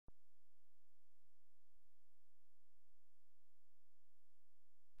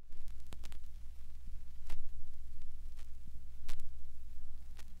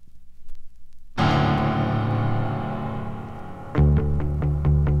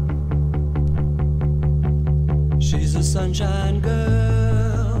a sunshine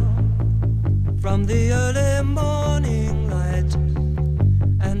girl from the early morning light,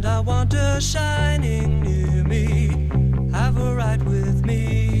 and I want her shining near me, have her right with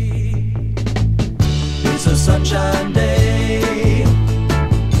me. It's a sunshine day,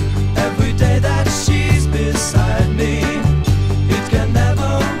 every day that she's beside me. It can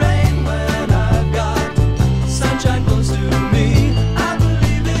never rain when I've got sunshine close to me. I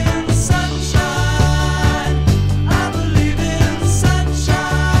believe in the sunshine, I believe in the sunshine.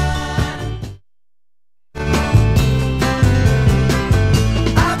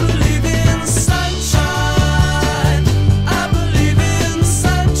 I believe in the sunshine, I believe in the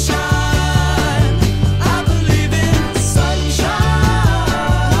sunshine, I believe in the sunshine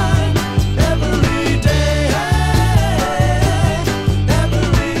every day,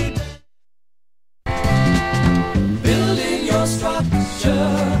 every day. Building your structure,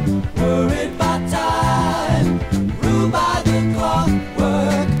 worried by time, ruled by the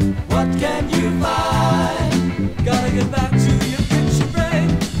clockwork, what can you find? Gotta get back to your picture brain,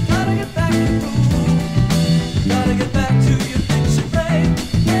 gotta get back to rule. Gotta get back to your picture brain,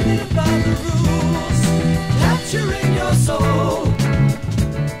 getting by the rules, capturing your soul.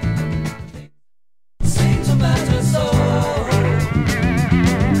 Seems to matter so.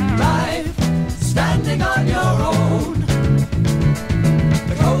 Life, standing on your own.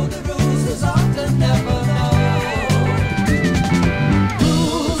 The code of rules is often never known.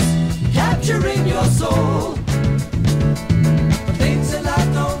 Rules, capturing your soul. But things in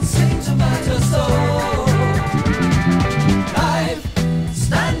life don't seem to matter so. Life,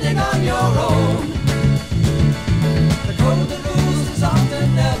 standing on your own. The code of rules is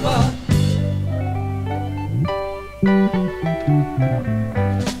often never.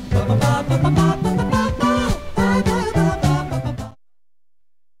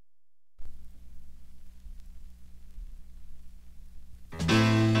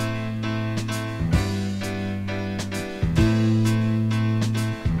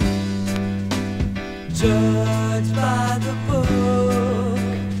 Judged by the book,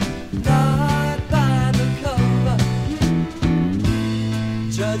 not by the cover.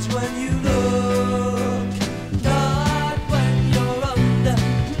 Judge when you look, not when you're under.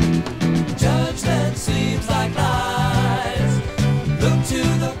 Judge that seems like lies. Look to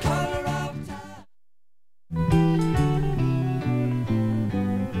the color of time.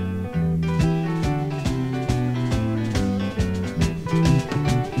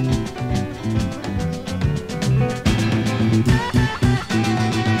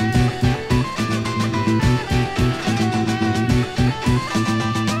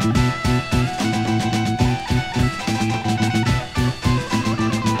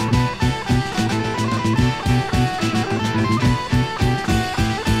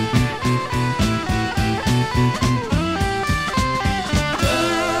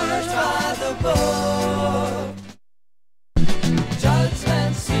 Judged by the book,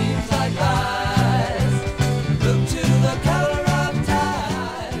 judgment seems like lies. Look to the color of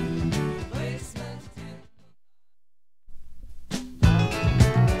time. Placement in.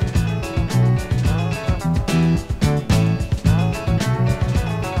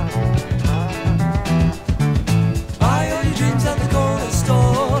 Buy all your dreams at the corner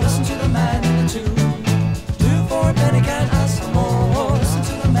store. Listen to the man in the tune. 2 for a penny, can't ask for more. Listen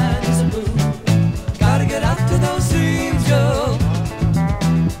to the man, he's a blue. Gotta get after those dreams, girl.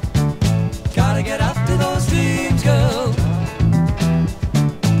 Gotta get after those dreams, girl.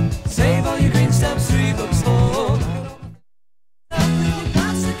 Save all your green stamps, 3 books full. That little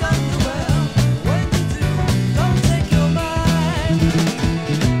plastic underwear. When you do, don't take your mind.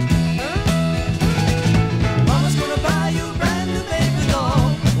 Mama's gonna buy you a brand new baby doll.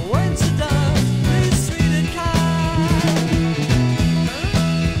 When she does, be sweet and kind.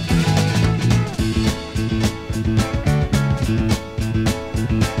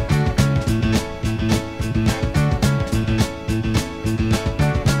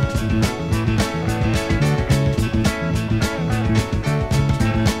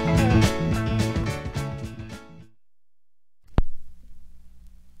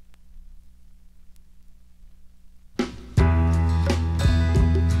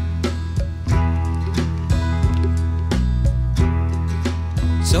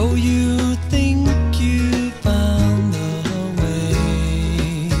 So you think you found the way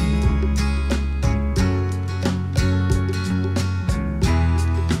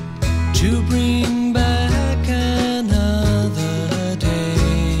to bring back another day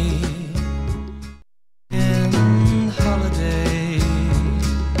and holiday.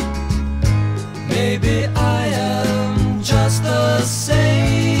 Maybe I am just the same.